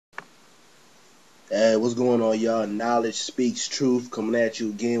What's going on, y'all? Knowledge Speaks Truth coming at you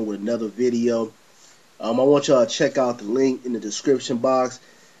again with another video. I want y'all to check out the link in the description box.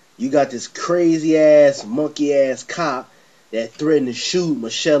 You got this crazy ass, monkey ass cop that threatened to shoot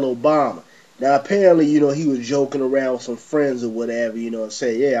Michelle Obama. Now, apparently, he was joking around with some friends or whatever, and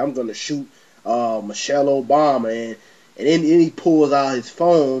say, yeah, I'm going to shoot Michelle Obama. And then he pulls out his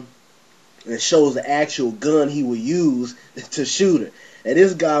phone and shows the actual gun he would use to shoot her. And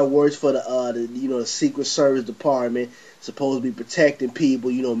this guy works for the Secret Service Department, supposed to be protecting people,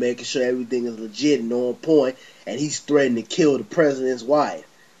 making sure everything is legit and on point, and he's threatening to kill the president's wife.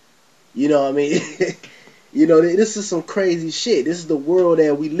 You know what I mean? This is some crazy shit. This is the world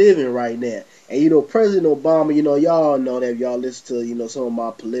that we live in right now. And President Obama, y'all know that if y'all listen to, some of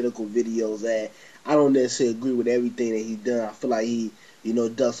my political videos, that I don't necessarily agree with everything that he's done. I feel like he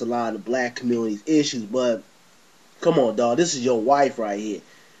ducks a lot of the black community's issues, but come on, dog. This is your wife right here.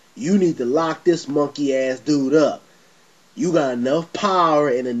 You need to lock this monkey ass dude up. You got enough power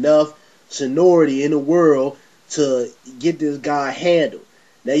and enough seniority in the world to get this guy handled.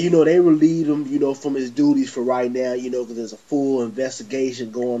 Now, they relieved him, from his duties for right now, because there's a full investigation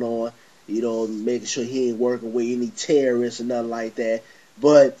going on, making sure he ain't working with any terrorists or nothing like that.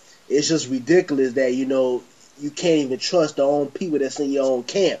 But it's just ridiculous that, you can't even trust the own people that's in your own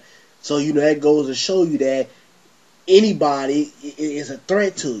camp. So, that goes to show you that anybody is a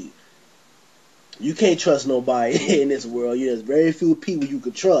threat to you. You can't trust nobody in this world. There's very few people you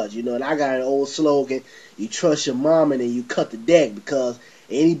can trust. And I got an old slogan: you trust your mom and then you cut the deck, because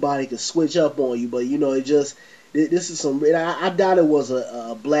anybody can switch up on you. But this is some. I doubt it was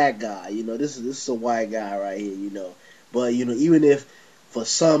a black guy. This is a white guy right here. But even if for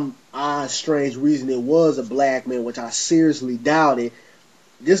some odd, strange reason it was a black man, which I seriously doubt it,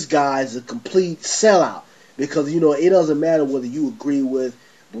 this guy is a complete sellout. Because, it doesn't matter whether you agree with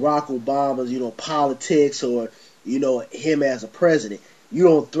Barack Obama's, politics or, him as a president. You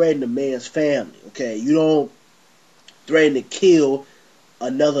don't threaten a man's family, okay? You don't threaten to kill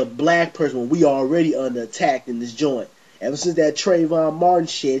another black person when we already under attack in this joint. Ever since that Trayvon Martin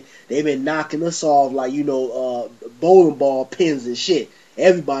shit, they've been knocking us off like, bowling ball pins and shit.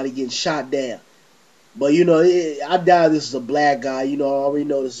 Everybody getting shot down. But, I doubt this is a black guy. I already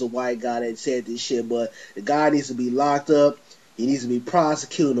know this is a white guy that said this shit. But the guy needs to be locked up. He needs to be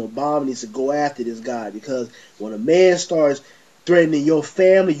prosecuted. Obama needs to go after this guy. Because when a man starts threatening your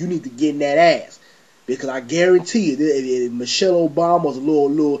family, you need to get in that ass. Because I guarantee you, if Michelle Obama was a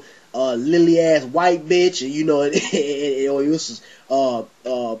little lily-ass white bitch, and, or this is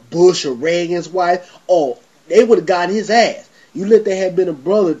Bush or Reagan's wife, they would have gotten his ass. You let there have been a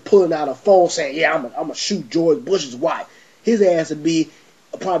brother pulling out a phone saying, yeah, I'm going to shoot George Bush's wife. His ass would be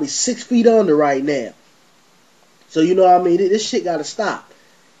probably 6 feet under right now. So, this shit got to stop.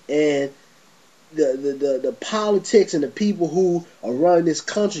 And the politics and the people who are running this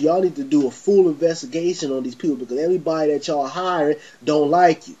country, y'all need to do a full investigation on these people, because everybody that y'all hiring don't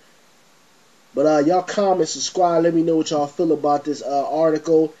like you. But y'all comment, subscribe, let me know what y'all feel about this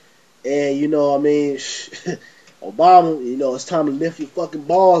article. And, Obama, it's time to lift your fucking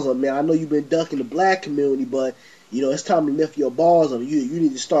balls up, man. I know you've been ducking the black community, but, it's time to lift your balls up. You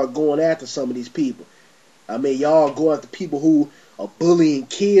need to start going after some of these people. Y'all go after people who are bullying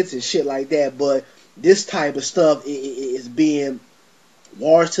kids and shit like that, but this type of stuff is being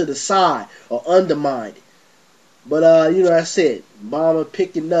washed to the side or undermined. But, that's it. Obama,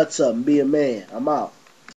 pick your nuts up and be a man. I'm out.